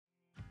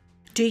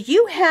Do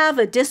you have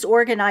a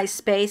disorganized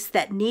space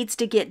that needs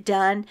to get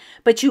done,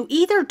 but you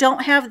either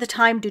don't have the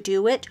time to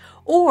do it,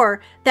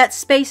 or that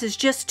space is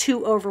just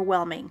too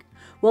overwhelming?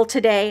 Well,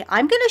 today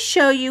I'm going to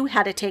show you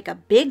how to take a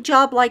big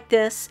job like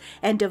this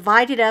and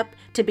divide it up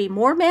to be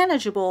more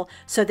manageable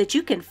so that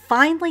you can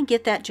finally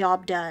get that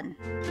job done.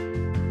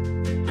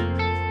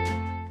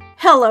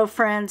 Hello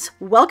friends,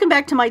 welcome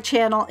back to my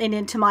channel and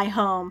into my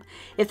home.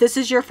 If this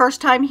is your first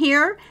time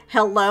here,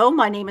 hello,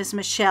 my name is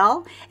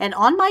Michelle, and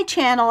on my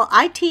channel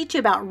I teach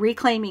about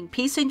reclaiming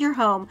peace in your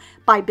home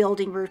by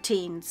building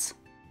routines.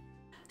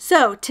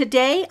 So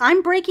today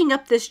I'm breaking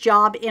up this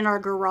job in our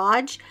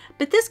garage,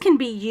 but this can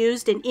be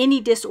used in any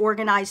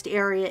disorganized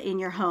area in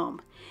your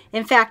home.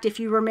 In fact, if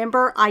you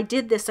remember, I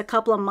did this a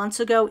couple of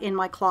months ago in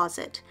my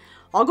closet.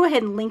 I'll go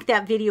ahead and link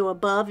that video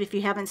above if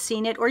you haven't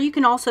seen it, or you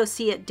can also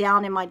see it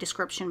down in my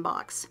description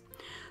box.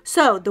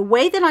 So the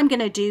way that I'm going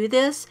to do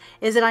this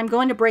is that I'm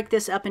going to break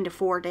this up into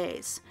 4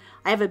 days.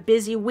 I have a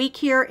busy week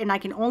here and I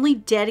can only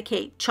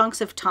dedicate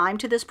chunks of time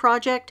to this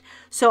project,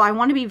 so I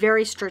want to be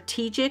very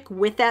strategic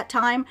with that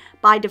time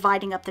by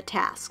dividing up the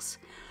tasks.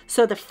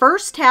 So the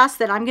first task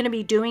that I'm going to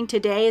be doing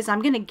today is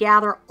I'm going to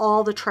gather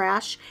all the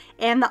trash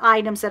and the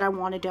items that I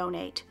want to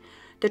donate.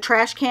 The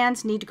trash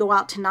cans need to go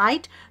out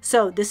tonight,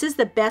 so this is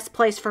the best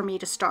place for me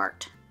to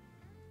start.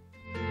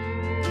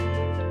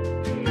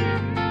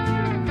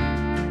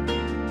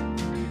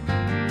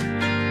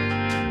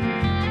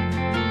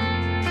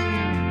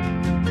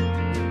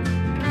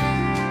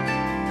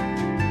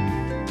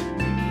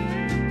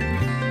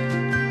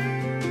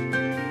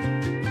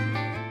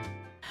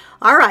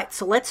 Alright,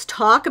 so let's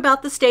talk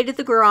about the state of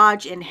the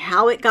garage and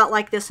how it got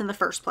like this in the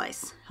first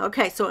place.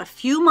 Okay, so a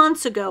few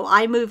months ago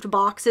I moved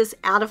boxes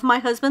out of my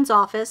husband's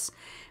office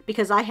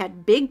because I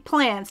had big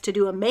plans to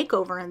do a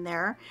makeover in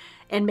there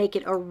and make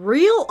it a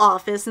real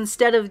office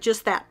instead of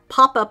just that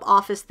pop-up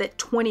office that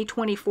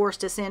 2020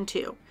 forced us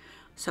into.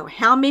 So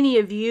how many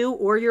of you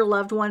or your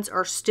loved ones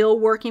are still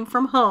working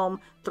from home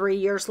 3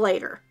 years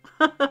later?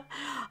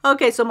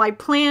 Okay, so my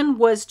plan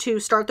was to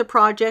start the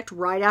project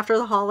right after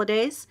the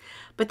holidays,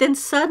 but then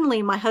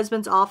suddenly my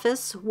husband's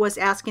office was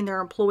asking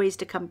their employees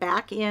to come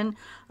back in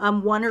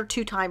 1 or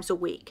 2 times a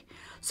week.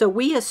 So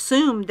we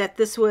assumed that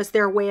this was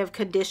their way of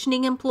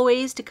conditioning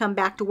employees to come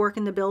back to work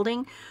in the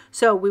building,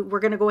 so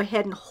we're going to go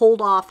ahead and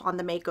hold off on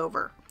the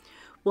makeover.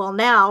 Well,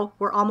 now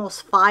we're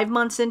almost 5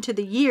 months into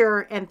the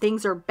year and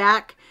things are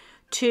back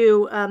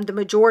to the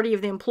majority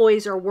of the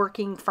employees are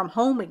working from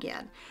home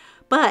again.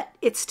 But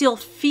it still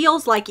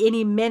feels like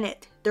any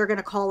minute they're going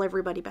to call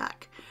everybody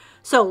back.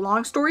 So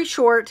long story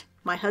short,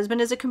 my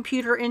husband is a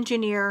computer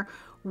engineer.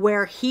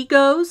 Where he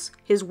goes,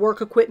 his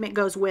work equipment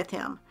goes with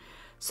him.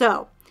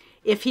 So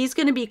if he's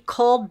going to be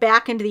called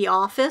back into the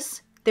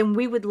office, then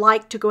we would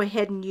like to go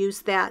ahead and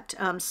use that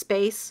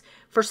space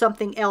for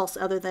something else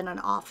other than an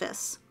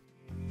office.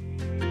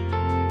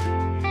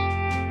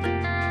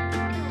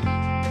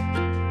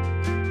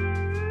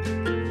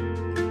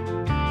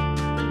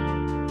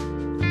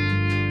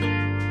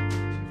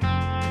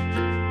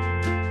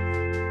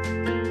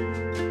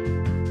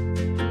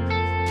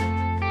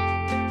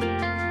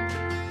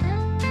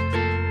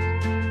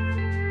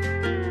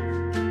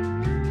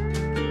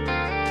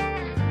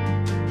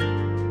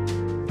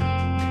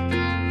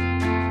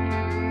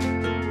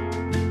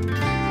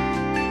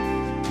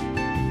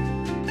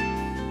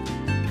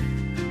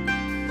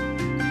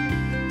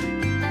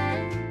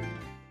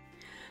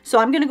 So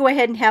I'm going to go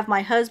ahead and have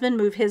my husband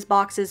move his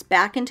boxes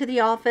back into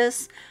the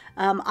office.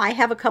 I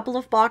have a couple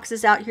of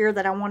boxes out here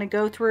that I want to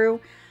go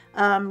through,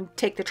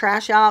 take the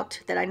trash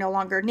out that I no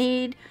longer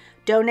need,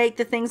 donate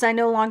the things I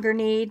no longer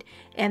need,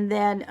 and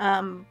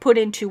then put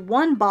into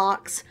one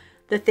box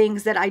the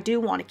things that I do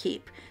want to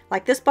keep.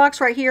 Like this box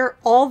right here,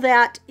 all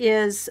that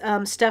is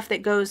stuff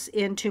that goes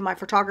into my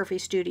photography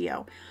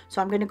studio.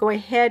 So I'm going to go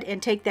ahead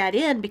and take that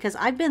in because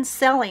I've been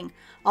selling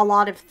a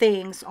lot of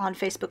things on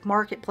Facebook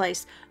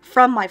Marketplace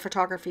from my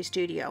photography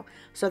studio.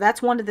 So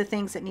that's one of the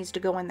things that needs to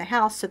go in the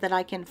house so that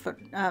I can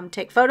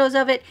take photos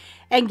of it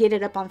and get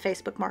it up on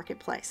Facebook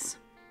Marketplace.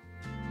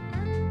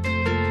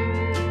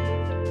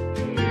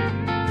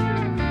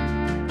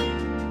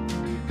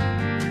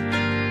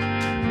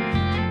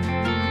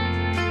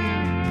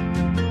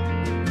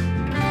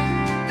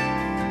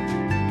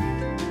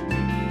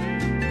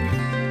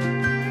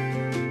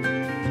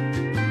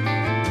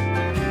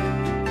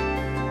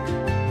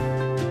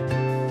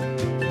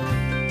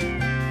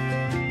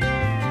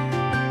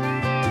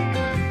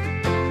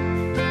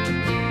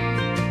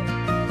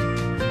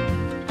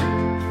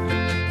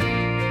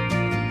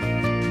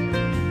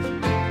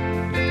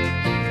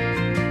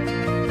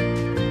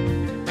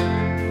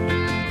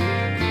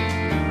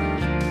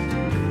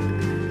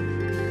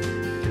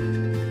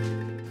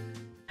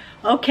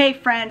 Okay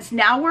friends,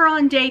 now we're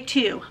on day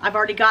 2. I've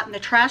already gotten the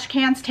trash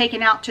cans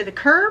taken out to the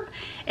curb,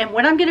 and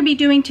what I'm going to be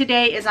doing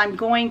today is I'm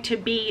going to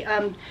be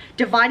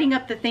dividing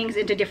up the things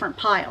into different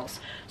piles.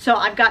 So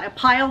I've got a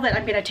pile that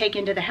I'm going to take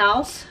into the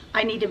house.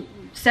 I need to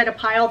set a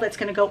pile that's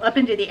going to go up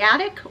into the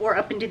attic or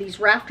up into these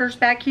rafters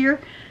back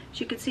here. As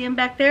you can see them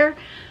back there.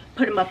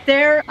 put them up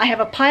there. I have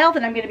a pile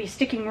that I'm going to be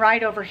sticking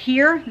right over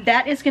here.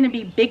 That is going to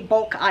be big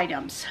bulk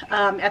items.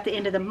 At the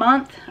end of the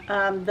month,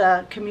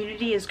 the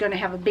community is going to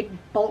have a big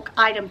bulk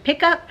item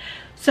pickup.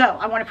 So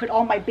I want to put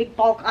all my big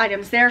bulk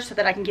items there so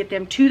that I can get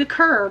them to the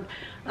curb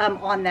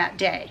on that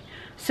day.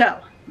 So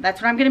that's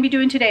what I'm going to be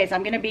doing today, is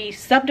I'm going to be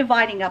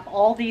subdividing up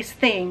all these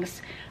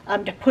things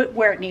to put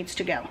where it needs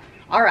to go.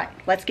 All right,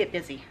 let's get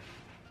busy.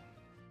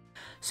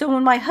 So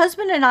when my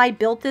husband and I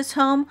built this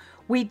home,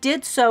 we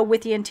did so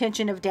with the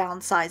intention of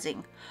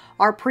downsizing.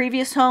 Our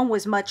previous home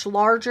was much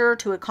larger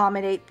to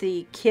accommodate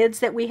the kids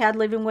that we had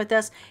living with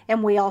us,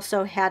 and we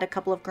also had a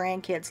couple of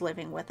grandkids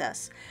living with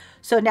us.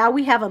 So now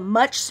we have a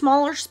much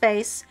smaller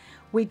space.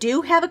 We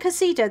do have a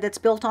casita that's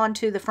built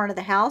onto the front of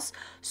the house,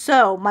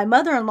 so my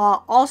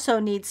mother-in-law also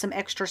needs some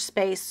extra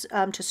space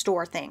to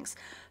store things.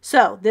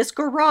 So this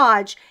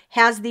garage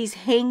has these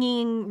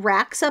hanging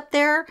racks up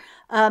there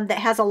that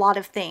has a lot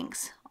of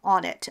things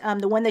on it.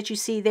 The one that you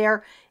see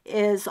there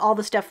is all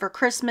the stuff for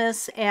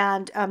Christmas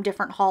and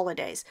different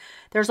holidays.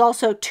 There's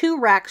also 2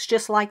 racks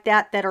just like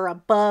that that are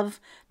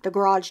above the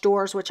garage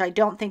doors, which I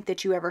don't think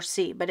that you ever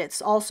see, but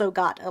it's also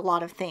got a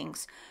lot of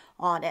things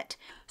on it.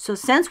 So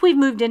since we've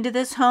moved into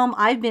this home,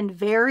 I've been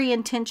very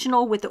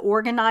intentional with the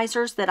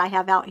organizers that I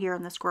have out here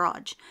in this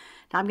garage.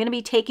 Now I'm going to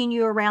be taking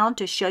you around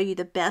to show you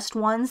the best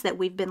ones that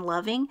we've been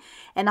loving,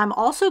 and I'm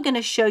also going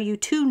to show you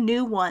 2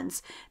 new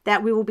ones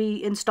that we will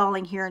be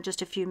installing here in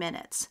just a few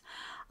minutes.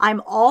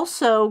 I'm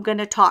also going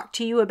to talk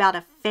to you about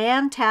a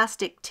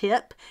fantastic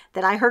tip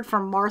that I heard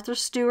from Martha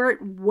Stewart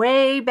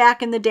way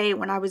back in the day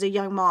when I was a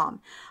young mom.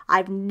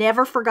 I've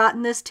never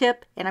forgotten this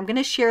tip, and I'm going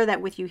to share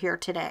that with you here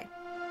today.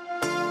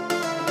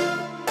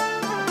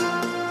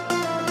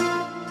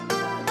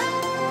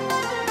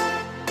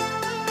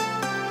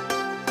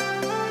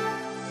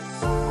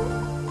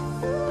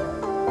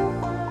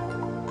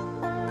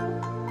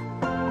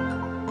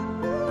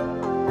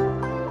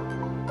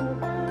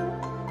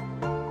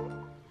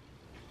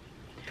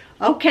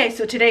 Okay,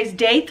 so today's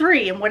day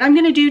 3, and what I'm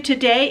going to do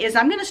today is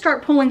I'm going to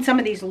start pulling some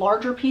of these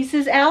larger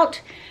pieces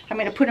out. I'm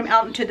going to put them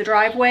out into the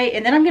driveway,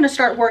 and then I'm going to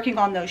start working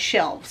on those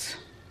shelves.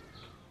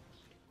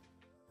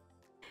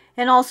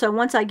 And also,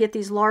 once I get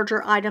these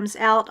larger items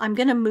out, I'm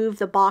going to move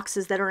the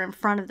boxes that are in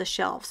front of the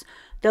shelves.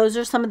 Those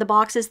are some of the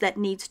boxes that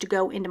needs to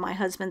go into my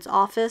husband's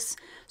office.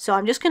 So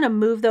I'm just going to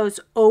move those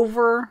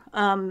over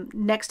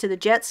next to the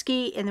jet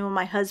ski, and then when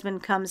my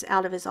husband comes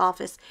out of his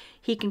office,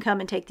 he can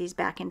come and take these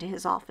back into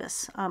his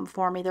office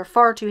for me. They're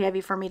far too heavy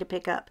for me to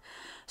pick up.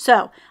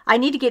 So I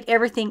need to get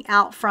everything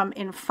out from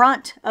in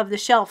front of the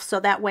shelf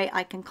so that way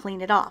I can clean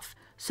it off.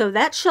 So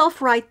that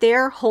shelf right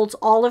there holds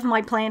all of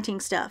my planting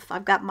stuff.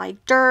 I've got my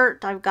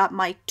dirt, I've got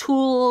my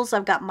tools,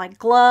 I've got my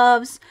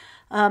gloves,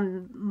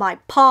 my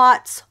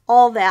pots,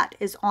 all that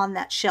is on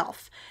that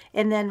shelf.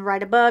 And then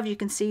right above you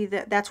can see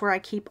that that's where I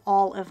keep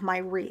all of my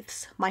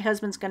wreaths. My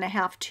husband's going to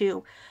have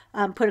to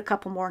put a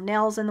couple more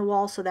nails in the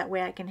wall so that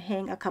way I can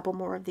hang a couple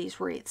more of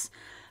these wreaths.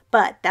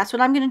 But that's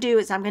what I'm going to do,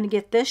 is I'm going to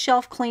get this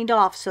shelf cleaned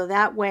off so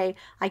that way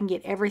I can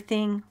get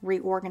everything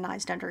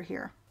reorganized under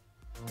here.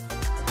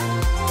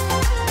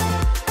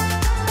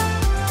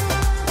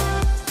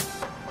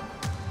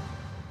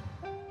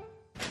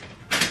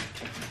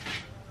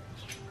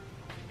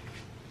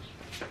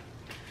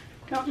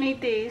 Don't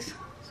need these,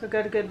 so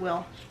go to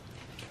Goodwill.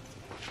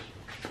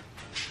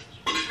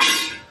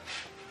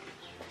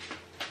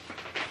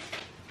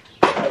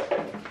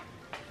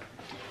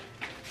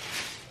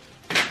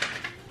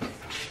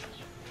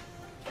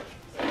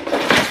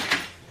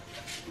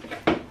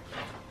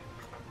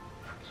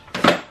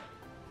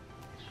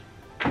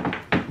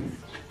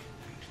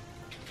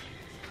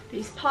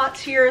 These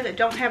pots here that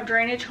don't have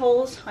drainage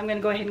holes, I'm going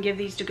to go ahead and give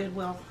these to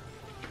Goodwill.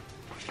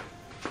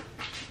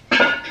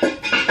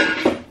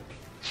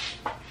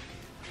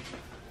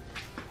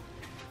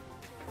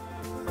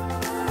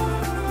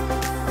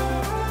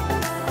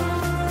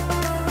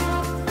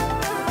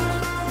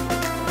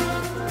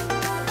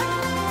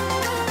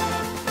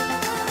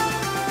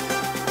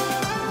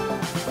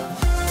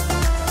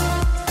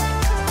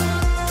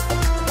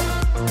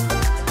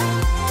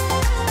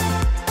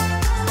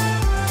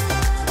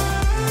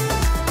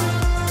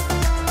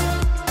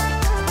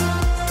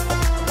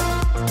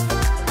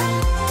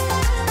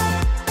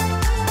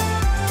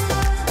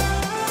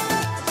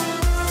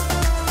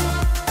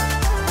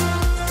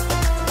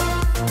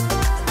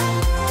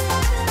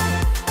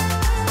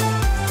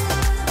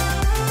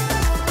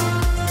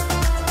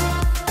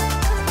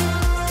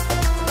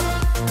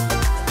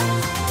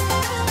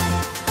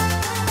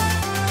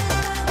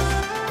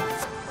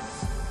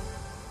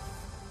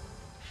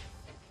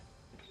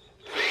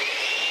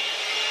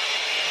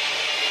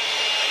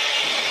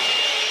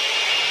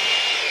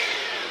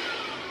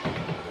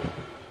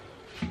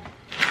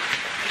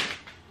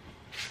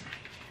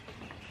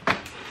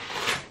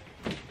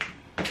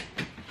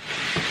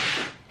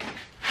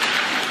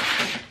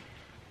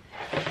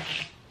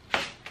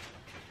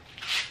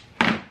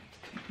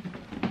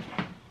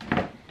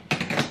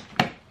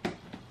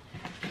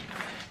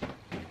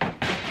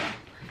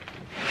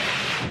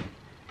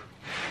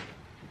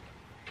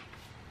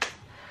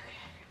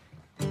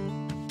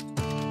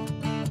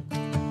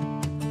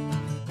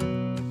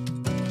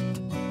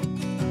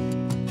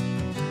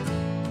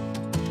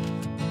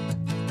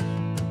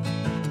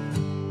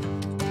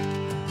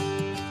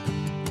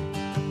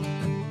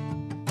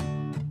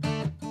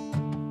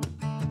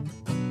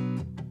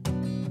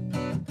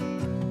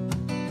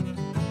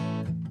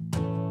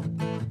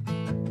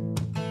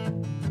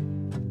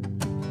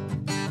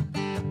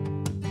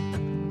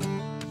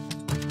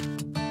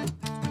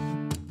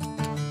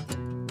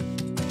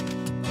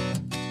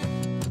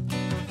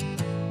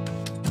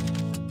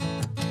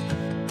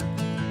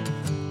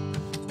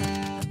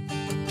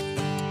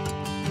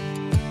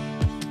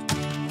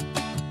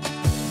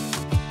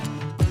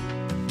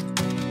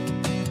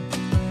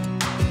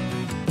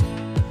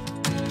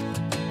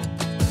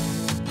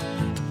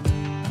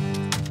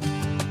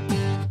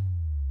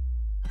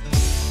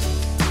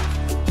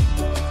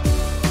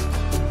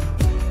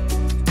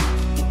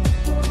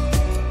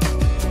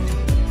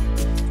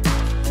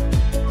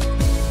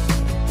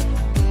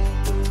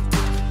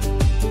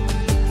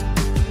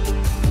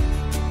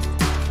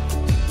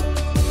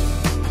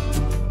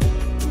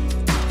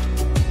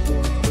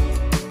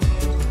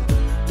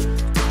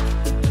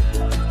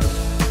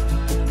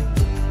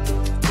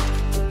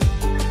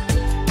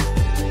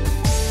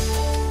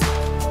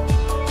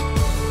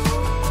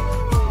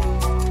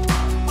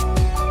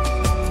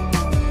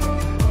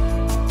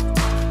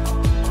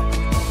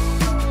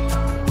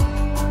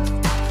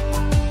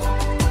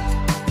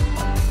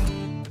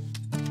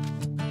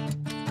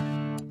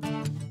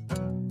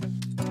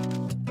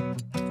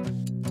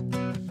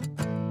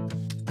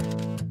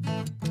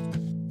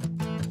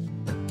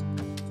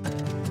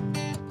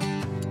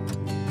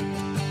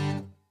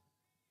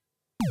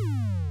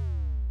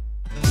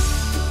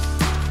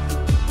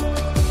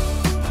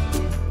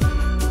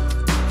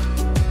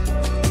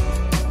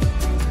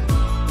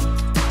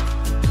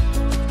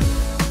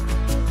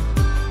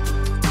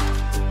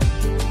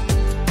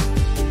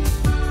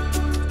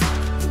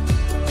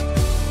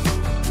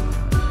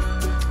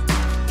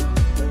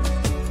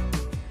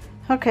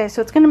 Okay,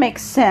 so it's going to make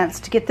sense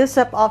to get this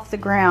up off the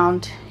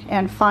ground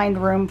and find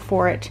room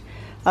for it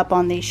up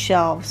on these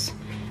shelves.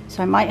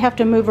 So I might have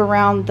to move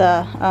around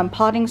the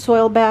potting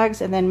soil bags,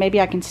 and then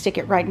maybe I can stick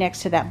it right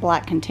next to that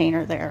black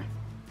container there.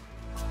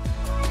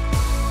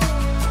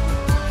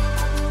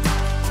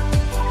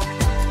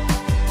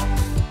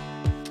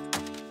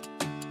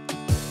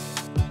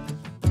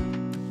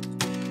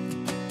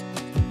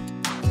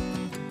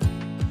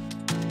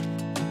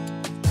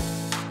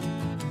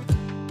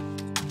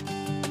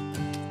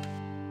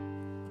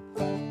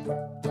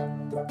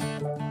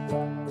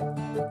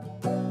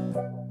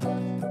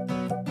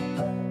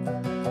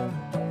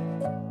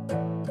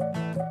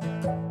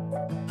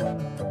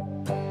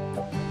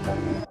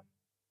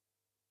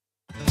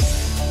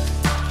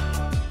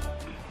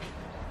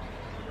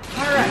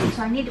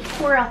 So I need to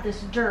pour out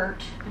this dirt,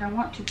 but I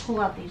want to pull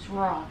out these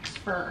rocks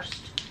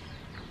first.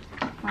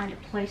 Find a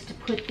place to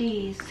put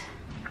these,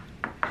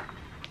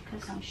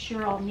 because I'm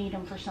sure I'll need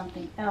them for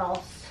something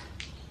else.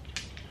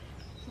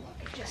 So let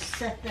me just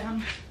set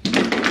them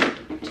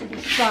to the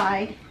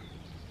side.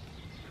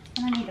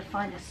 And I need to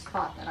find a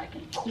spot that I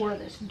can pour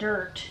this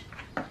dirt.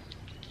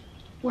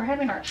 We're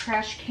having our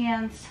trash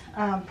cans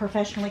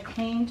professionally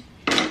cleaned.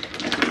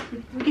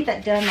 We get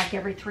that done like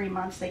every 3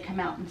 months. They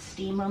come out and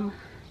steam them.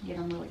 Get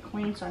them really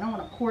clean, so I don't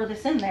want to pour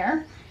this in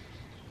there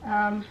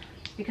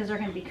because they're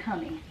going to be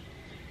coming.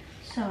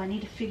 So I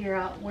need to figure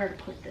out where to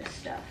put this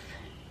stuff.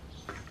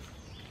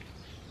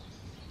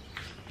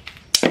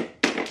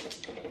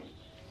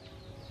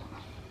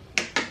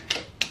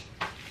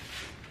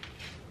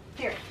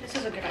 Here, this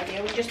is a good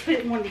idea. We just put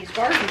it in one of these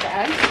garden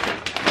bags,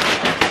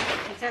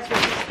 because that's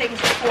what these things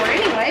are for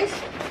anyways.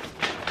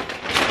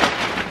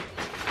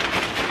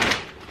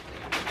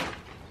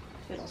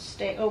 It'll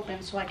stay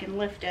open so I can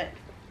lift it.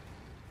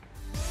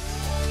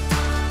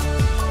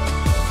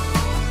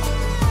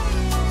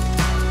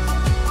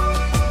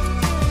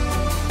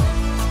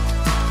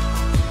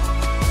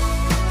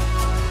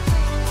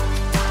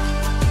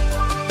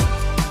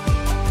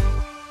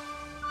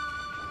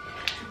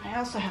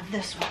 I also have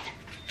this one.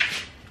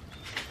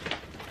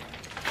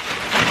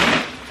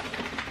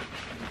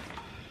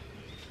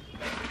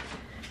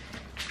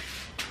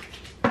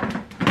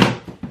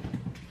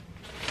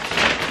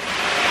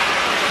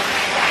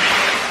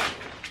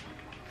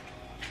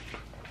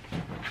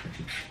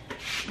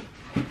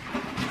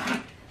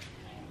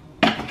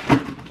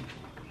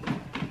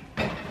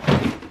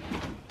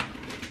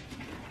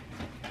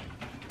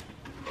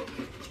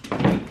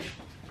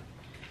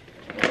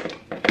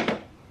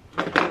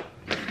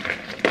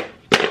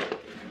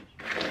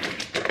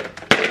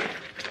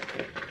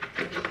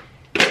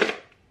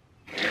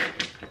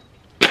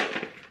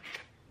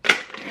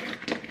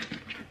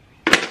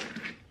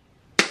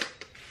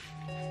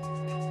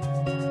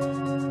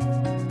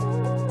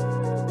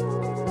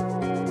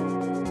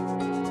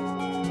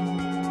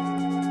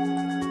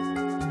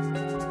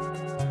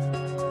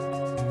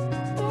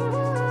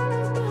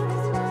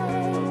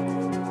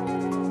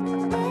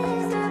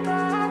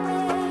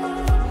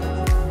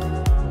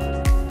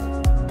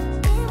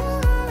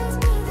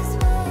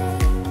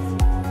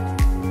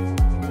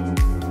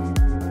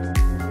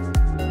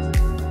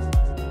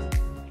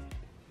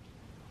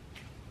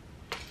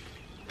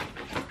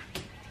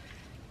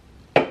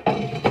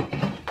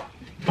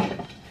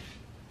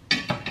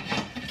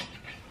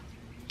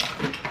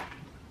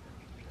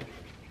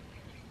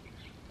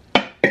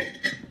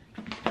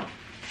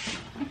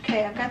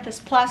 Okay, I've got this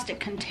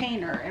plastic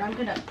container, and I'm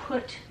going to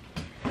put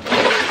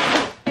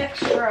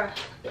extra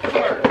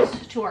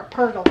parts to our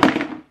pergola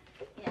in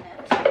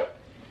it.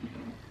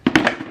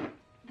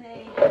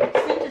 They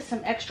sent us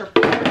some extra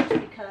parts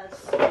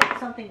because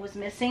something was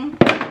missing.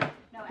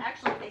 No,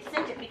 actually they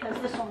sent it because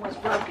this one was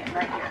broken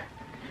right here.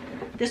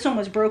 This one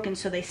was broken,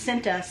 so they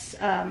sent us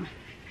a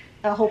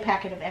whole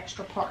packet of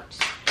extra parts.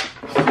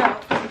 So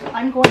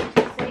I'm going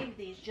to save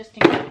these just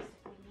in case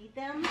we need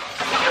them.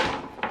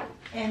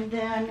 And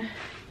then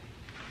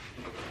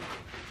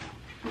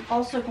I'm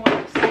also going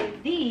to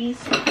save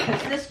these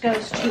because this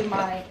goes to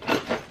my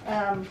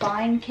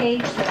vine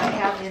cage that I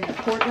have in the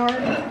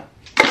courtyard.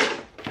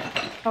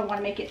 If I want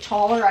to make it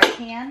taller, I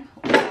can.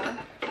 Or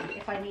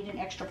if I need an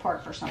extra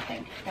part for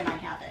something, then I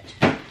have it.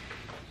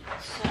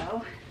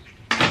 So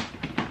I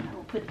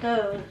will put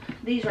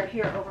these right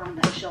here over on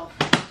that shelf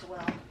as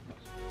well.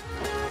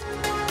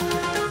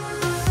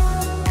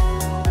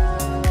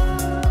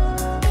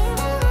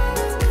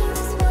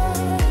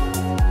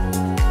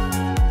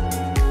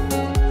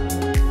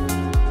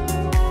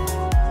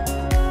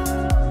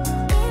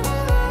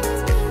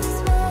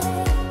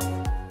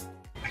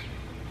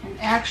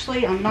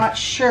 Actually, I'm not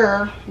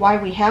sure why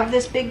we have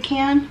this big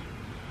can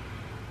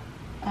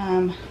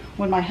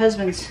when my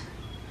husband's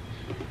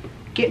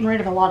getting rid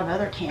of a lot of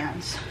other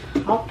cans.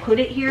 I'll put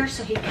it here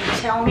so he can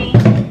tell me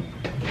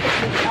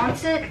if he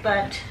wants it,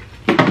 but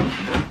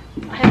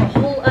I have a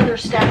whole other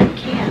stack of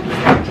cans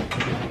that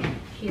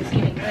he is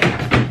getting rid of.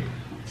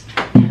 Let's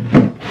take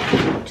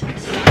that to the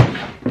side.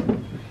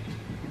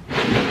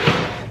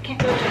 I can't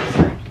go to the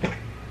side.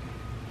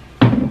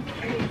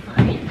 Very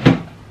funny.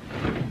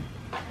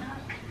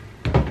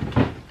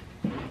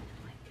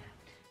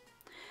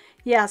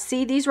 Yeah,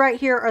 see, these right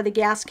here are the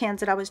gas cans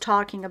that I was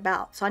talking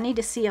about. So I need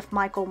to see if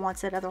Michael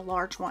wants that other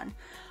large one.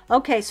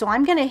 Okay, so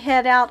I'm going to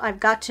head out.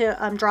 I've got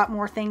to drop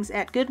more things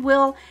at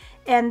Goodwill.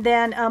 And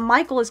then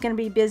Michael is going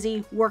to be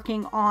busy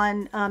working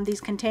on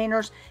these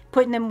containers,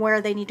 putting them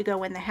where they need to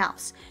go in the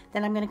house.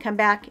 Then I'm going to come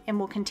back and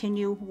we'll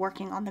continue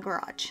working on the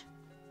garage.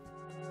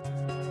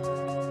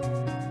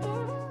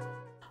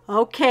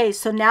 Okay,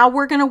 so now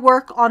we're going to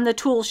work on the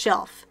tool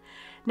shelf.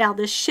 Now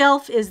this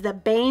shelf is the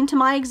bane to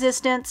my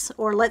existence,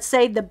 or let's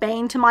say the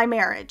bane to my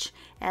marriage.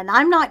 And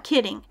I'm not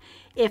kidding.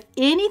 If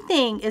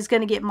anything is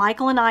going to get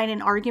Michael and I in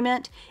an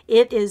argument,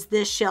 it is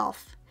this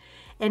shelf.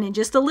 And in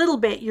just a little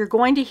bit, you're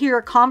going to hear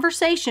a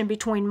conversation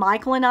between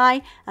Michael and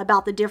I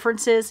about the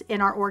differences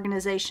in our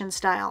organization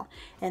style.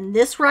 And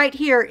this right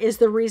here is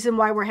the reason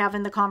why we're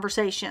having the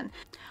conversation.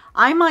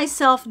 I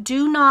myself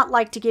do not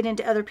like to get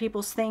into other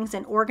people's things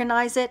and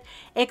organize it,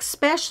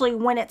 especially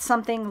when it's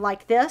something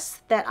like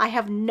this that I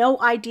have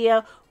no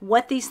idea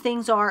what these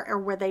things are or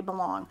where they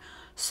belong.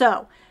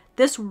 So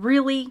this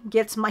really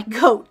gets my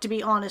goat, to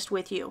be honest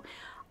with you.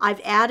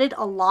 I've added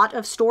a lot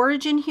of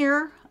storage in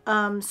here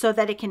so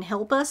that it can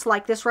help us.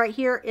 Like this right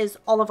here is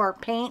all of our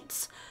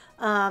paints,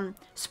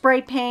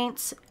 spray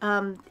paints,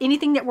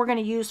 anything that we're going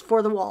to use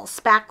for the walls,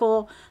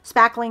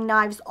 spackling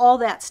knives, all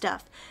that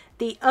stuff.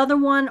 The other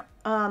one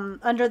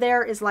under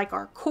there is like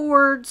our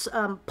cords,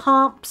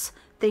 pumps,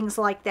 things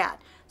like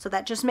that. So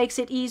that just makes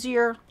it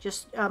easier.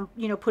 Just,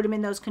 you know, put them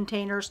in those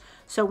containers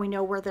so we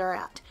know where they're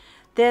at.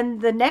 Then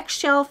the next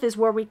shelf is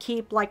where we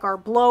keep like our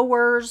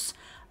blowers,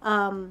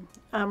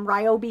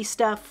 Ryobi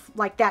stuff,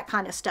 like that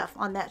kind of stuff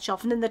on that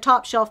shelf. And then the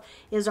top shelf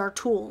is our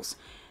tools.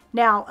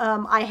 Now,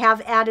 I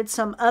have added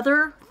some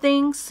other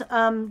things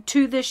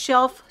to this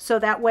shelf so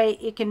that way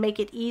it can make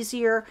it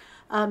easier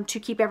to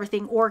keep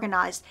everything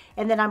organized.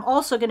 And then I'm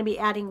also going to be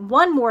adding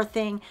one more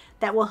thing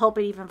that will help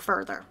it even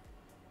further.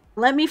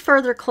 Let me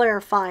further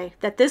clarify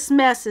that this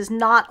mess is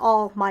not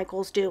all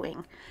Michael's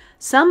doing.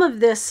 Some of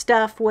this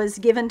stuff was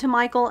given to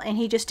Michael and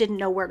he just didn't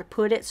know where to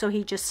put it, so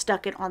he just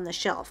stuck it on the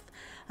shelf.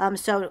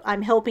 So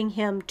I'm helping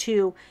him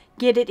to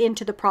get it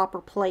into the proper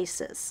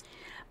places.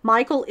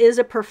 Michael is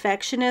a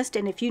perfectionist,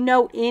 and if you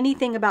know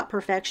anything about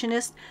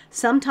perfectionists,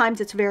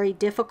 sometimes it's very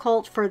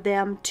difficult for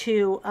them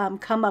to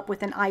come up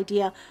with an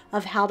idea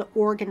of how to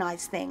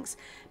organize things,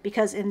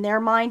 because in their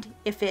mind,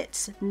 if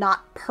it's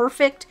not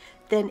perfect,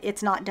 then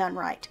it's not done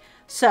right.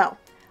 So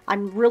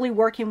I'm really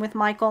working with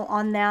Michael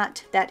on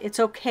that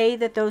it's okay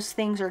that those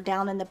things are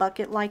down in the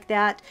bucket like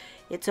that.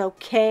 It's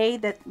okay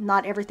that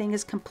not everything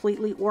is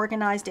completely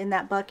organized in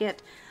that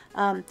bucket.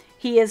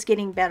 He is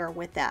getting better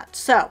with that.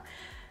 So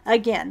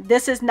again,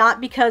 this is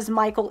not because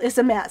Michael is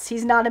a mess.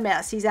 He's not a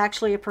mess. He's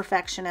actually a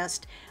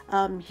perfectionist.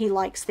 He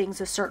likes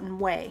things a certain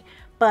way.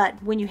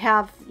 But when you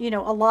have, you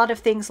know, a lot of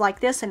things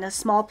like this in a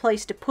small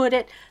place to put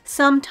it,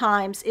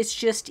 sometimes it's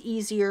just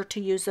easier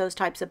to use those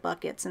types of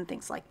buckets and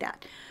things like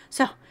that.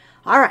 So,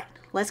 all right,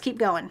 let's keep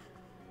going.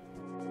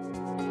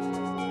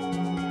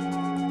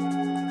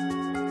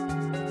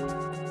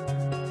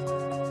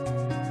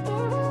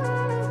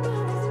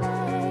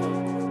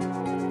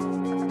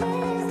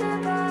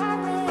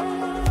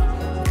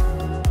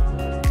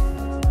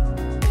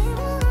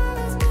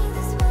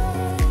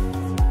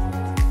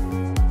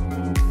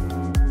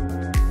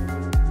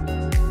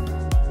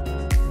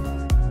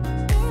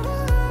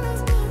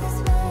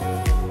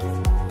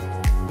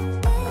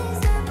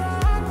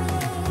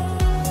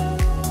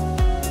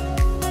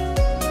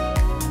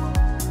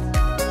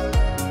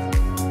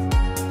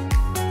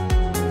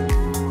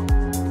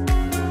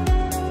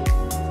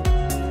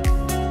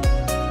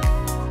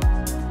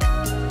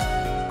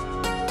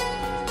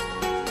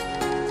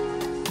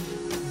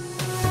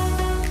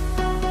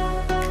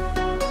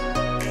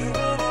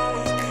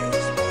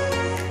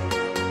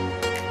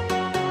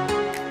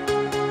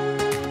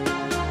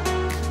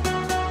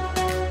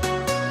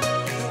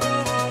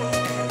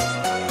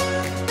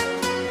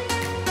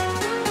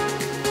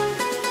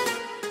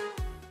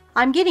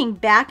 I'm getting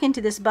back into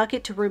this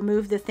bucket to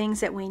remove the things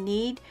that we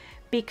need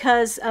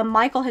because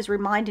Michael has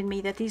reminded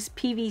me that these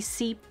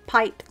PVC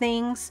pipe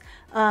things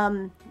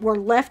were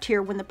left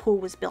here when the pool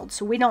was built,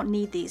 so we don't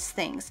need these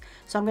things.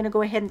 So I'm going to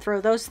go ahead and throw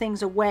those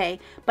things away,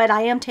 but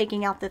I am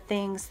taking out the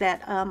things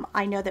that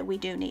I know that we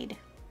do need.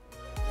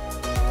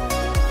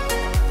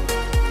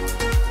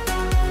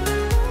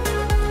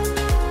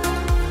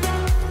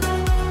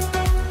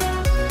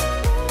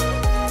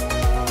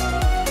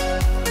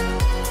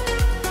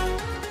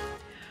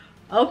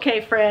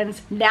 Okay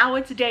friends, now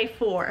it's day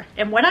 4,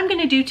 and what I'm going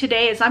to do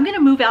today is I'm going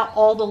to move out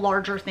all the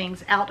larger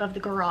things out of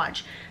the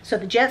garage. So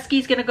the jet ski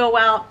is going to go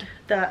out,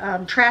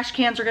 the trash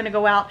cans are going to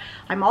go out.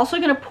 I'm also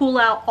going to pull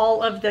out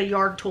all of the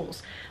yard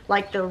tools,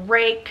 like the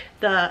rake,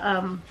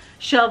 the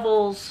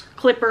shovels,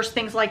 clippers,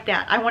 things like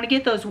that. I want to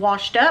get those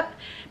washed up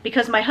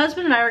because my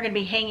husband and I are going to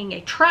be hanging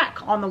a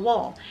track on the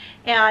wall,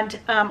 and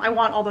I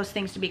want all those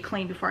things to be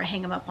clean before I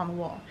hang them up on the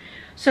wall.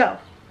 So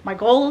my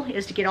goal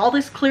is to get all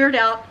this cleared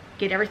out,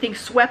 get everything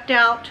swept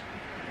out,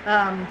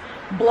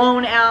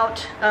 blown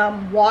out,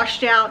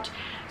 washed out,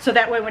 So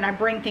that way when I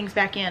bring things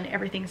back in,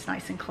 everything's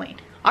nice and clean.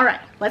 All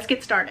right, let's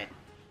get started.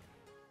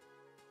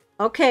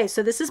 Okay,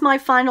 so this is my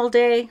final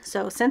day.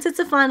 So since it's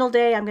a final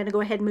day, I'm going to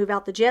go ahead and move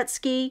out the jet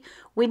ski.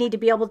 We need to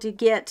be able to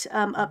get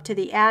up to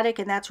the attic,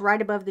 and that's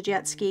right above the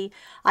jet ski.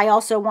 I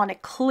also want to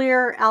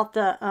clear out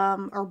the,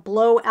 or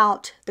blow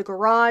out the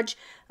garage,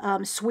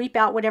 sweep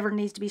out whatever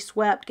needs to be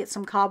swept, get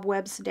some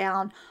cobwebs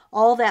down,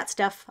 all that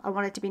stuff. I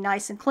want it to be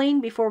nice and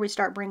clean before we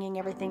start bringing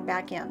everything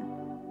back in.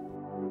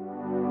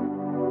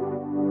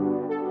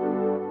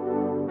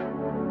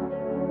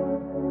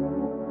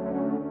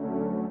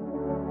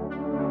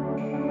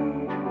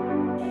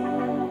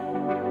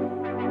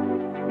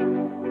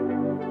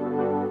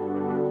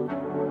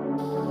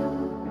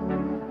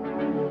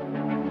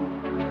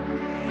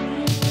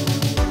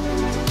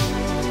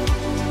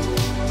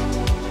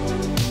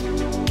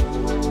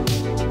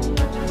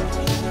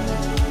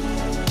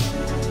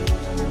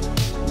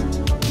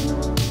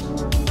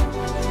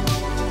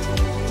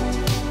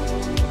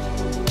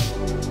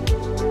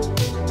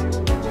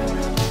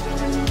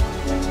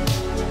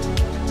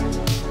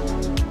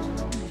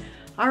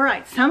 All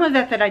right, some of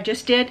that I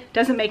just did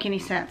doesn't make any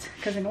sense,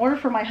 because in order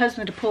for my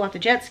husband to pull out the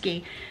jet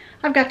ski,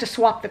 I've got to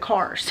swap the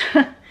cars.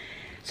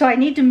 So I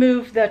need to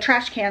move the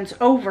trash cans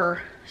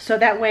over so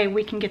that way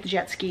we can get the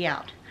jet ski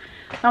out.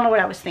 I don't know what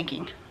I was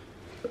thinking.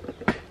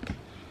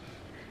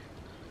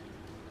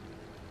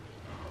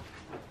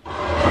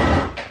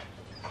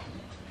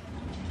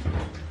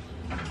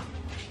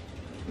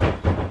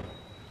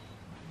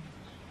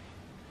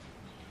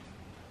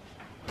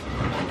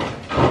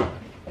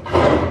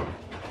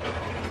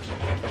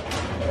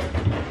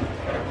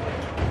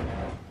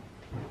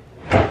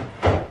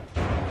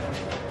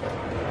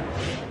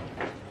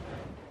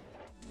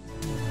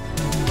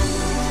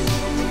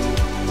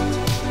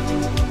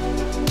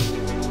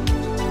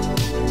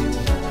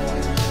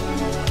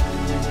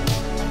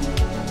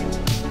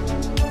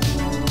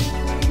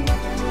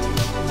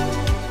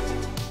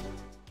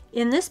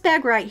 In this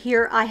bag right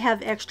here, I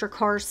have extra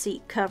car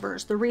seat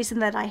covers. The reason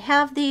that I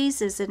have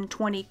these is in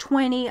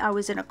 2020, I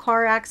was in a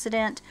car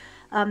accident.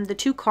 The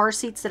 2 car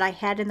seats that I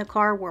had in the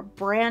car were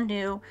brand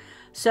new.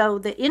 So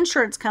the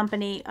insurance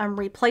company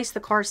replaced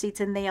the car seats,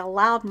 and they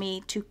allowed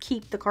me to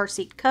keep the car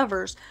seat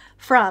covers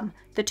from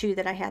the 2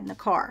 that I had in the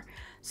car.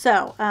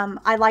 So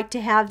I like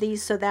to have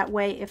these so that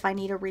way if I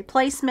need a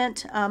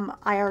replacement,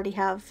 I already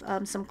have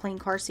some clean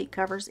car seat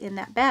covers in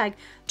that bag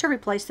to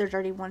replace the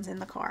dirty ones in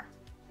the car.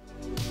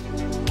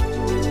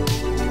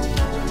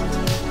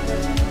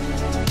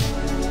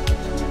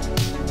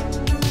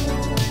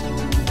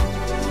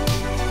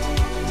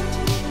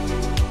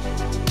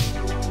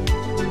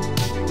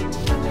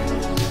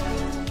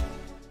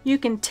 You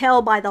can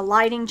tell by the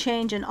lighting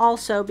change, and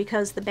also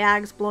because the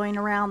bag's blowing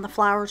around, the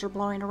flowers are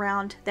blowing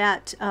around,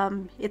 that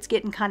it's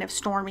getting kind of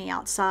stormy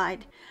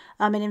outside.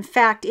 And in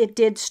fact, it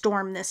did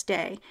storm this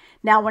day.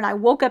 Now, when I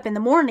woke up in the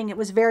morning, it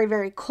was very,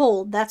 very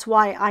cold. That's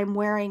why I'm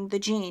wearing the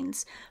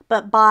jeans.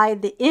 But by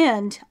the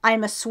end,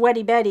 I'm a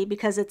sweaty Betty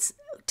because it's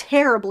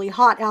terribly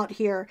hot out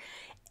here.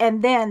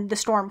 And then the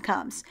storm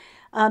comes.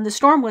 The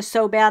storm was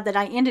so bad that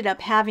I ended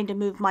up having to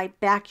move my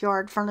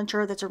backyard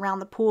furniture that's around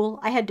the pool.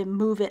 I had to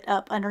move it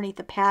up underneath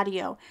the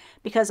patio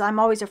because I'm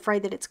always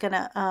afraid that it's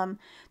gonna,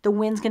 the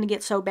wind's gonna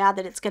get so bad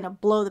that it's gonna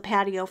blow the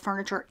patio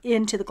furniture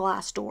into the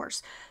glass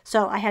doors.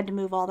 So I had to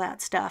move all that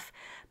stuff.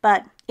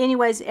 But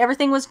anyways,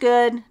 everything was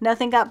good.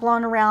 Nothing got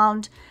blown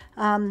around.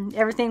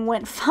 Everything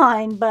went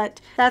fine,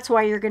 but that's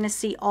why you're gonna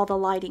see all the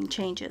lighting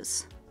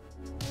changes.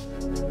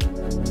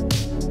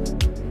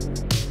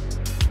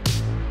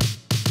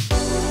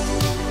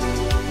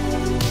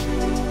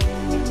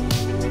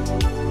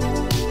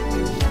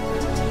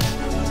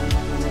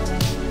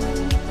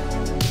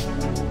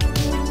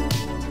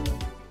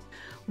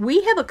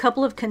 We have a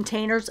couple of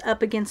containers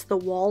up against the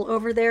wall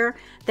over there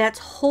that's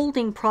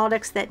holding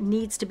products that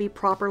needs to be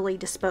properly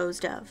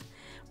disposed of.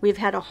 We've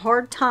had a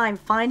hard time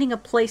finding a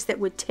place that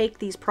would take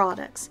these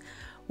products.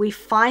 We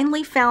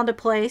finally found a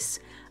place,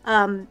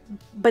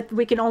 but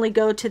we can only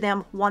go to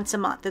them once a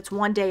month. It's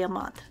 1 day a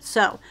month.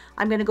 So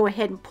I'm going to go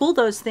ahead and pull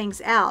those things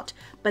out,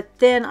 but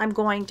then I'm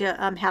going to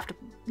have to,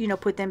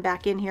 put them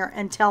back in here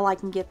until I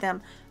can get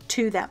them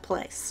to that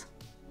place.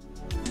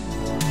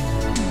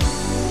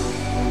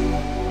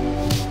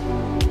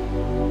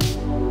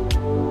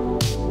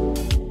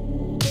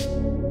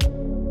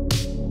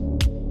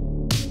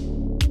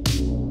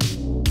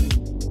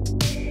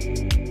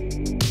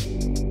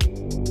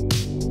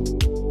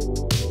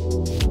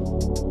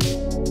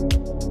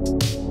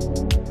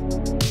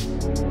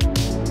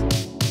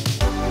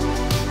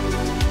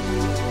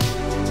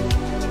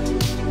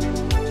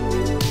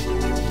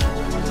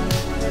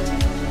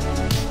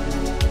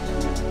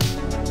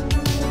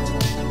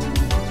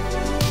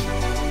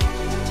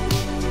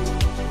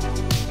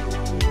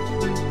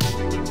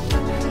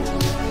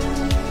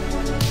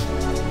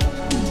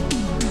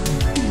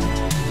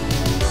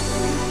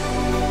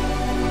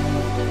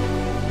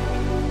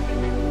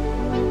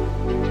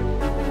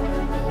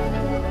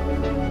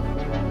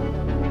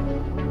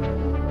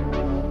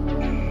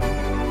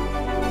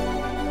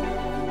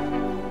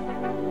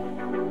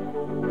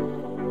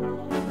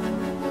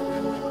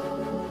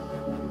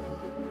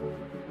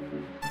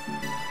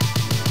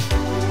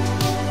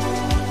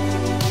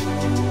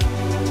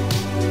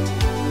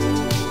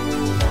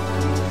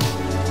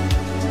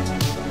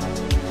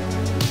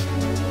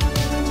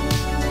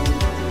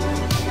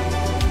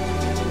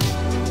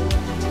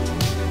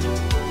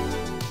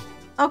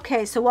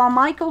 Okay, so while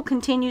Michael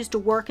continues to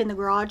work in the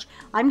garage,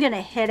 I'm going to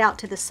head out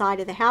to the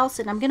side of the house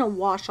and I'm going to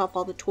wash off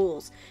all the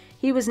tools.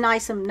 He was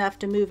nice enough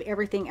to move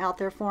everything out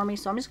there for me,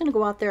 so I'm just going to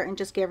go out there and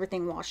just get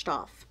everything washed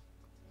off.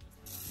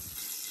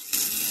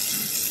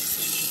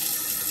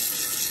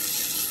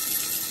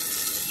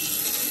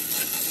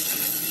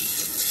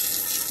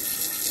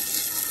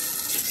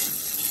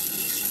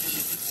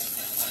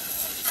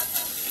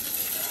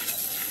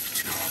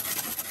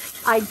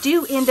 I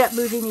do end up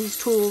moving these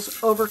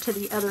tools over to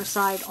the other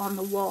side on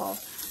the wall.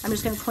 I'm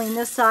just going to clean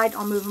this side,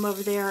 I'll move them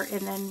over there,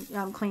 and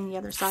then clean the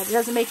other side. It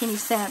doesn't make any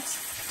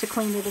sense to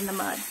clean it in the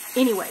mud.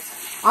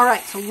 Anyways, all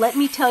right, so let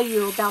me tell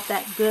you about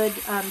that good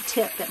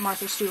tip that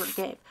Martha Stewart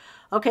gave.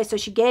 Okay, so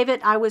she gave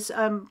it, I was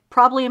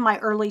probably in my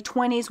early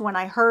 20s when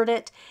I heard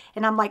it,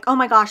 and I'm like, oh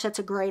my gosh, that's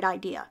a great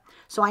idea.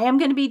 So I am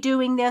going to be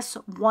doing this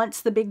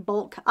once the big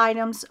bulk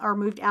items are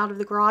moved out of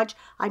the garage.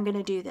 I'm going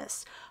to do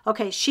this.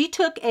 Okay, she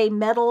took a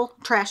metal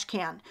trash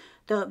can.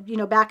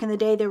 Back in the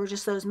day, there were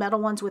just those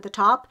metal ones with the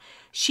top.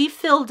 She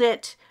filled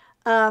it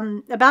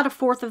about a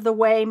fourth of the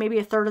way, maybe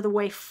a third of the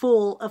way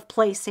full of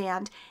play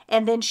sand,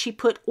 and then she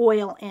put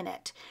oil in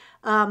it.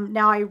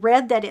 Now I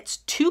read that it's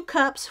 2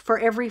 cups for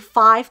every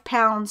 5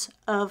 pounds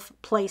of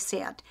play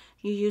sand.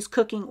 You use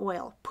cooking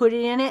oil, put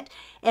it in it,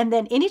 and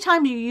then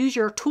anytime you use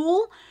your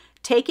tool,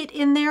 take it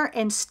in there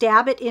and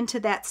stab it into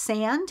that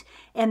sand,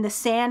 and the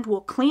sand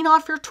will clean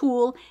off your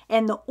tool,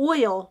 and the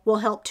oil will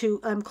help to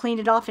clean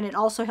it off, and it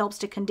also helps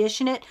to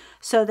condition it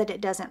so that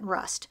it doesn't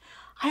rust.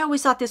 I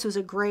always thought this was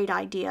a great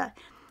idea.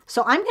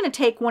 So I'm going to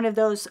take one of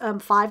those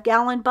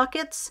 5-gallon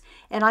buckets,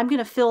 and I'm going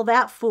to fill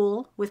that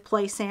full with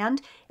play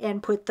sand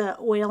and put the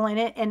oil in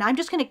it, and I'm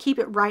just going to keep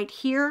it right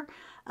here.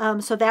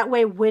 So that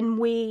way when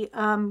we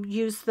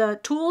use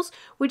the tools,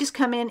 we just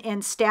come in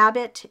and stab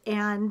it,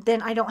 and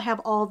then I don't have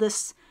all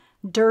this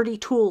dirty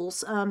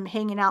tools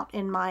hanging out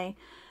in my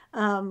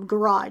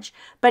garage.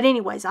 But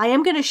anyways, I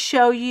am going to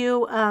show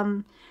you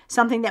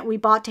something that we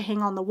bought to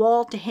hang on the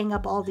wall to hang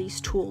up all these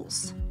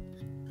tools.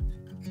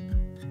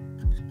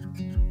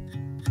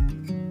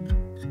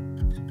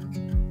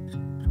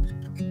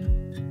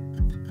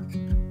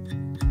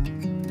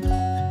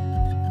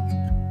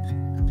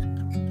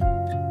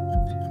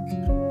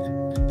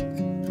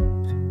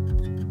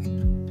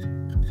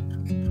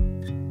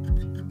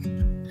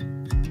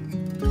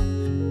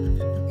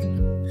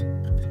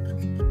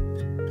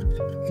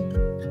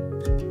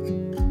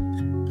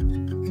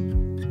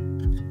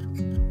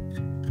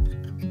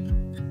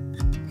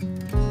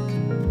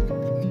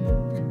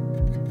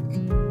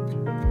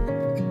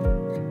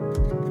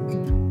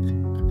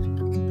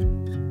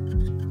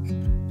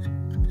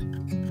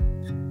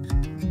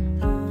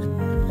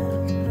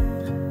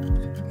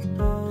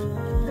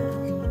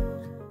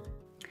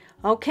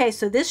 Okay,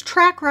 so this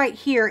track right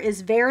here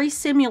is very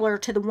similar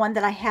to the one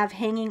that I have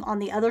hanging on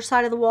the other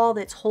side of the wall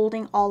that's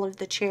holding all of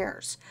the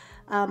chairs.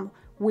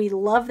 We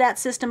love that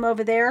system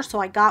over there, so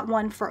I got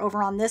one for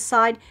over on this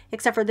side,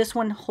 except for this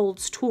one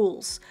holds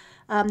tools.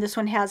 This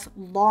one has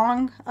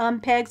long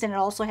pegs, and it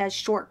also has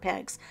short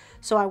pegs.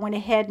 So I went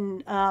ahead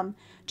and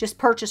just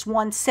purchased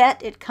one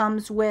set. It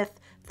comes with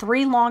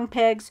 3 long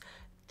pegs,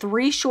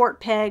 3 short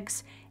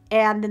pegs,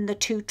 and then the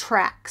 2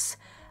 tracks.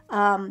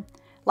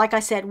 Like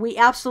I said, we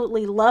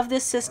absolutely love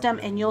this system,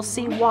 and you'll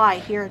see why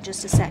here in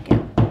just a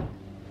second.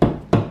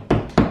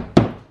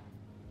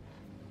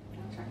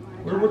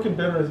 We're working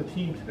better as a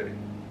team today,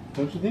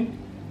 don't you think?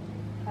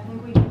 I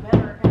think we do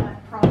better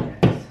at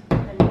projects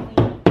than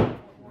cleaning.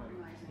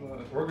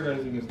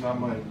 Organizing is not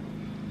my...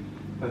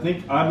 I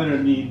think I'm going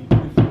to need,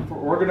 for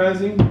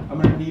organizing,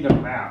 I'm going to need a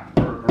map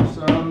or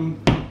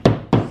some...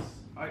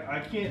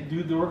 I can't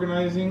do the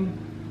organizing.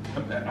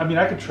 I mean,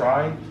 I could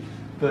try,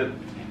 but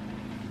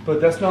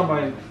that's not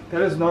my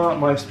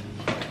strength.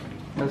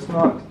 That's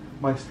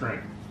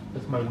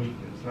my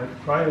weakness. And I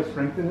could try to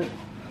strengthen it,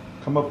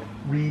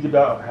 read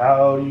about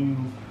how you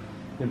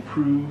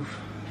improve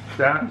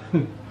that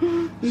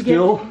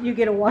skill. You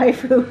get a wife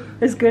who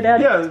is good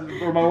at it.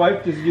 Yeah, or my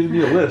wife just gives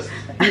me a list.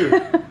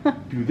 Here,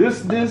 do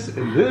this, this,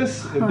 and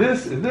this, and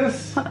this, and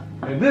this,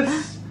 and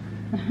this,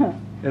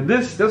 and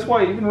this. That's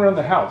why even around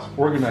the house,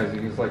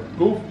 organizing is like,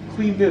 go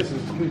clean this.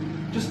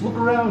 Just look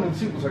around and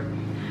see. It's like,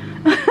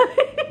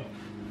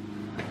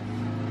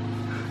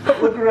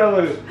 look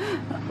around like,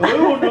 I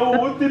don't know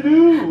what to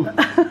do.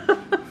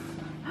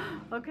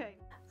 Okay.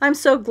 I'm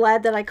so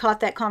glad that I caught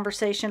that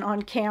conversation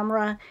on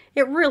camera.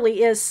 It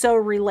really is so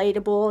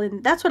relatable,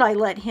 and that's what I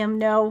let him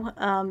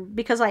know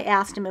because I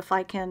asked him if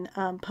I can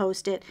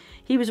post it.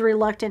 He was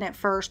reluctant at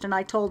first, and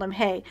I told him,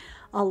 hey,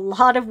 a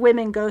lot of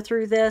women go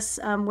through this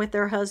with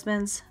their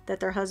husbands, that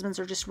their husbands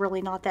are just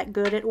really not that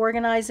good at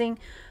organizing.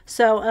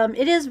 So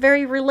it is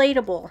very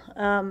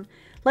relatable.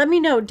 Let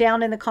me know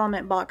down in the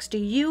comment box, do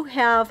you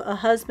have a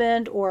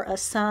husband or a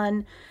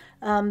son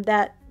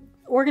that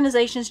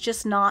organization's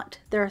just not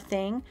their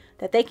thing,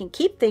 that they can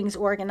keep things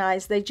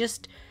organized, they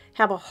just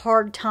have a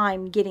hard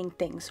time getting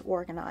things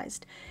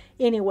organized?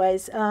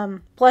 Anyways,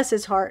 bless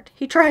his heart.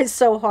 He tries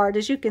so hard,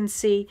 as you can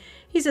see.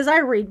 He says, I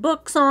read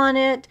books on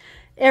it,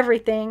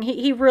 everything.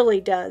 He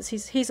really does.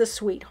 He's a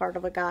sweetheart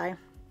of a guy.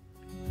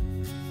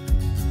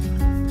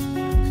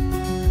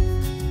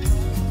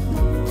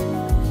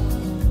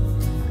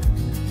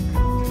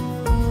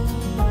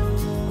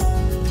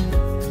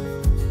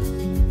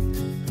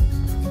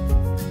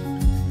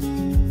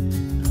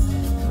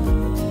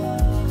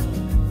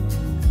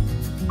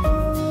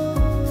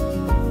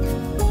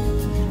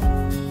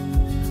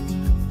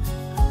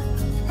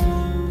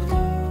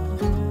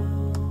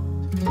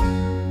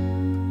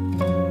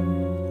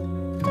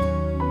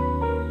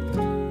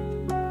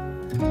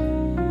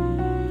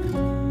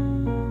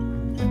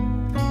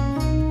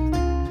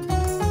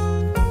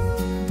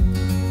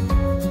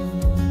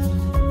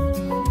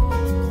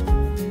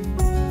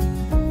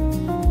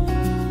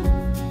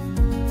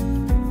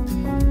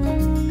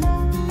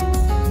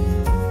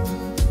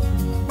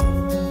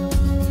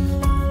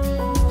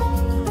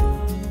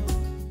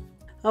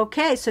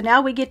 Okay, so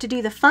now we get to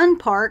do the fun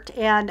part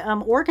and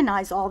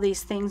organize all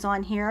these things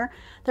on here.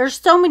 There's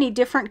so many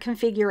different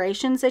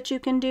configurations that you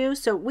can do,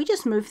 so we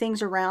just move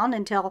things around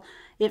until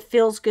it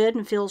feels good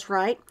and feels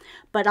right.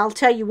 But I'll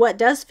tell you what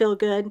does feel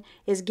good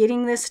is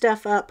getting this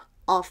stuff up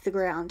off the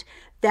ground.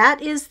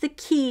 That is the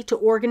key to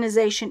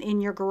organization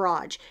in your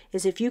garage,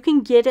 is if you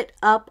can get it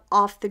up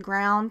off the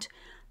ground,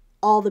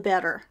 all the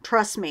better.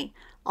 Trust me.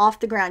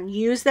 Off the ground.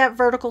 Use that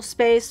vertical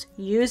space,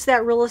 use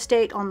that real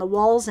estate on the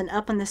walls and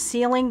up in the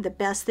ceiling the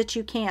best that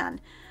you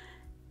can.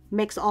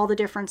 Makes all the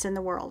difference in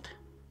the world.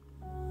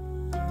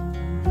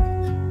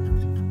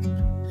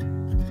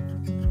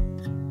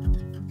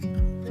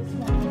 This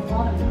one is a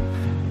lot of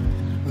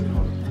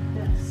like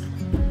this.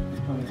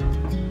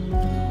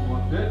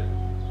 One bit.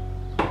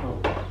 Oh,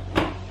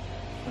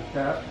 like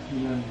that,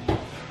 and then.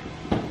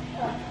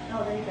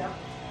 Oh, there you go.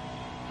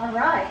 All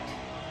right.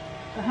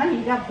 So, honey,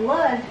 you got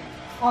blood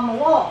on the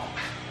wall.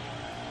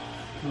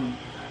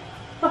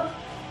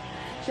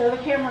 Show the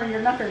camera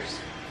your knuckers.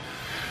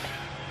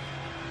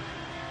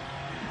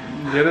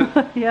 Get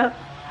it? Yep.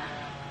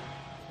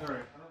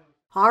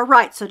 All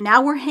right, so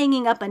now we're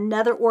hanging up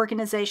another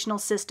organizational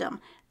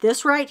system.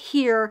 This right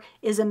here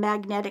is a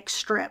magnetic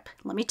strip.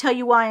 Let me tell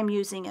you why I'm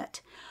using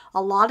it.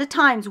 A lot of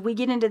times we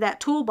get into that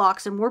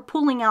toolbox and we're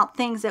pulling out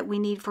things that we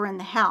need for in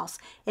the house,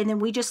 and then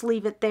we just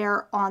leave it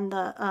there on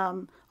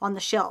the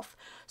shelf.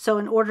 So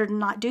in order to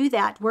not do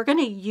that, we're going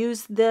to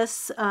use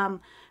this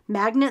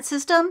magnet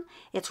system.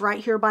 It's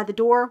right here by the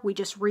door. We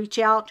just reach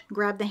out,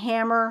 grab the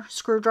hammer,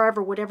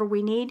 screwdriver, whatever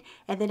we need,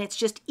 and then it's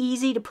just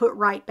easy to put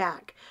right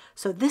back.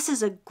 So this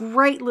is a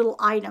great little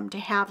item to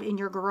have in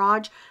your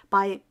garage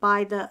by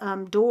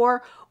the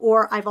door,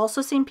 or I've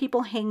also seen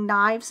people hang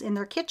knives in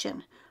their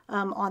kitchen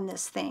on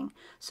this thing.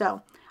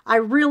 So I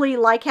really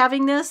like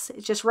having this.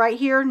 It's just right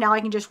here. Now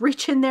I can just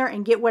reach in there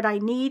and get what I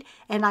need,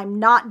 and I'm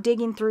not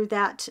digging through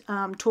that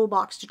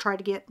toolbox to try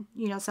to get,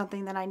 you know,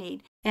 something that I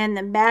need. And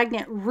the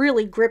magnet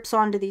really grips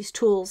onto these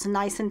tools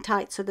nice and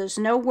tight, so there's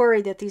no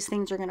worry that these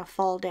things are going to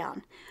fall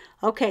down.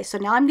 Okay, so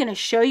now I'm going to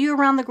show you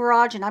around the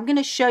garage, and I'm going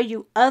to show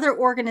you other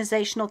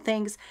organizational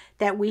things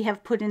that we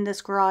have put in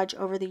this garage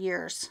over the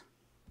years.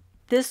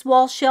 This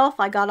wall shelf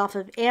I got off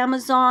of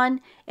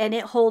Amazon, and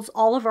it holds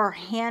all of our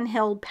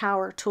handheld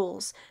power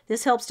tools.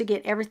 This helps to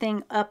get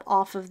everything up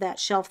off of that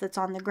shelf that's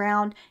on the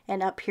ground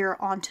and up here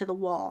onto the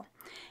wall.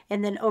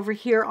 And then over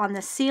here on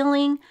the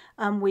ceiling,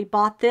 we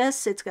bought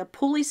this. It's a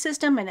pulley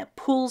system, and it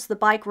pulls the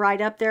bike right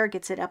up there,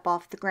 gets it up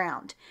off the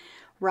ground.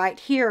 Right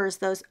here is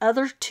those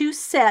other two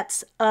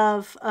sets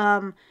of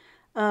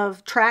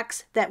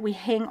tracks that we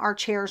hang our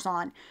chairs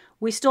on.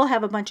 We still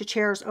have a bunch of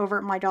chairs over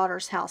at my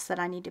daughter's house that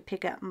I need to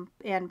pick up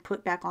and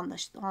put back on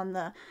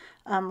the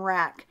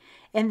rack.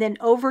 And then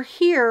over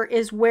here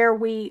is where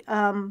we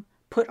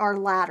put our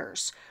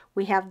ladders.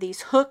 We have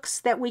these hooks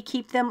that we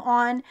keep them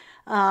on.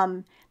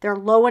 They're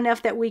low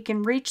enough that we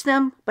can reach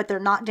them, but they're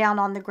not down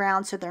on the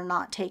ground, so they're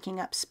not taking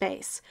up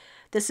space.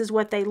 This is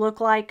what they look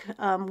like.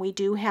 We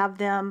do have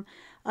them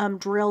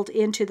drilled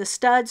into the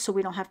studs, so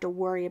we don't have to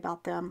worry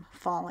about them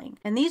falling.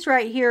 And these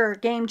right here are a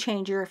game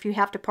changer if you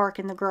have to park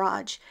in the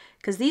garage,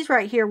 because these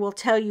right here will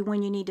tell you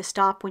when you need to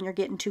stop when you're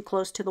getting too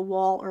close to the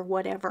wall or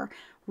whatever.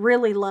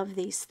 Really love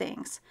these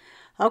things.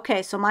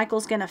 Okay, so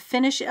Michael's going to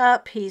finish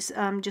up. He's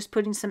just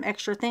putting some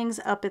extra things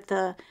up at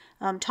the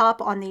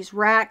top on these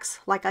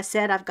racks. Like I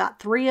said, I've got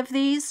 3 of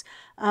these.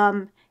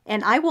 And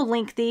I will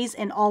link these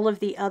and all of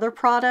the other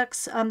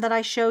products that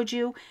I showed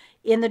you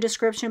in the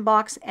description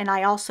box, and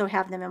I also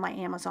have them in my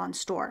Amazon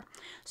store.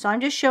 So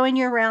I'm just showing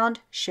you around,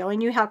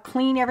 showing you how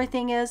clean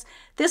everything is.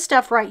 This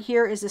stuff right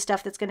here is the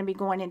stuff that's going to be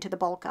going into the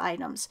bulk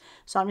items.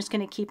 So I'm just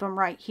going to keep them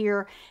right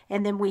here,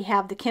 and then we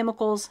have the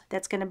chemicals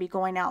that's going to be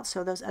going out,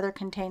 so those other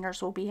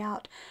containers will be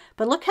out.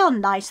 But look how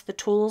nice the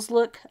tools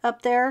look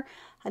up there.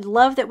 I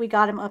love that we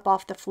got them up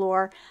off the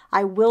floor.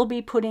 I will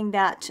be putting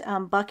that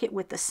bucket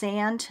with the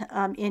sand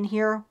in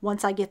here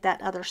once I get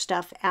that other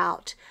stuff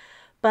out.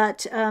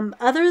 But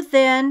other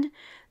than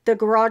the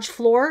garage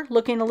floor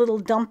looking a little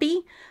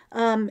dumpy,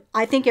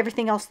 I think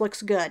everything else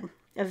looks good.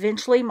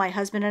 Eventually, my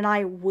husband and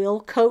I will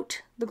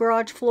coat the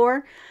garage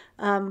floor,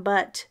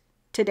 but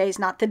today's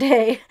not the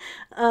day.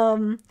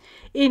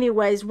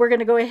 Anyways, we're going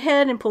to go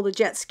ahead and pull the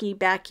jet ski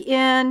back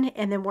in,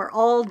 and then we're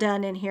all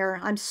done in here.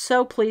 I'm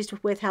so pleased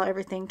with how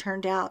everything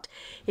turned out.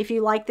 If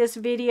you like this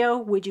video,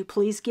 would you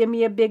please give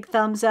me a big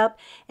thumbs up,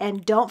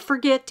 and don't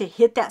forget to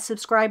hit that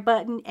subscribe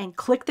button and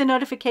click the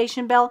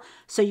notification bell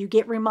so you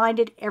get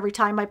reminded every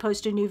time I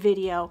post a new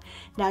video.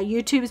 Now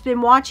YouTube's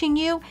been watching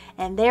you,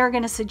 and they're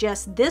going to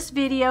suggest this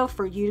video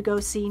for you to go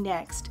see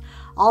next.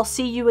 I'll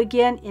see you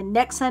again in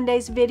next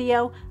Sunday's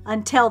video.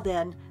 Until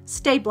then,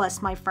 stay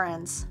blessed, my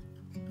friends.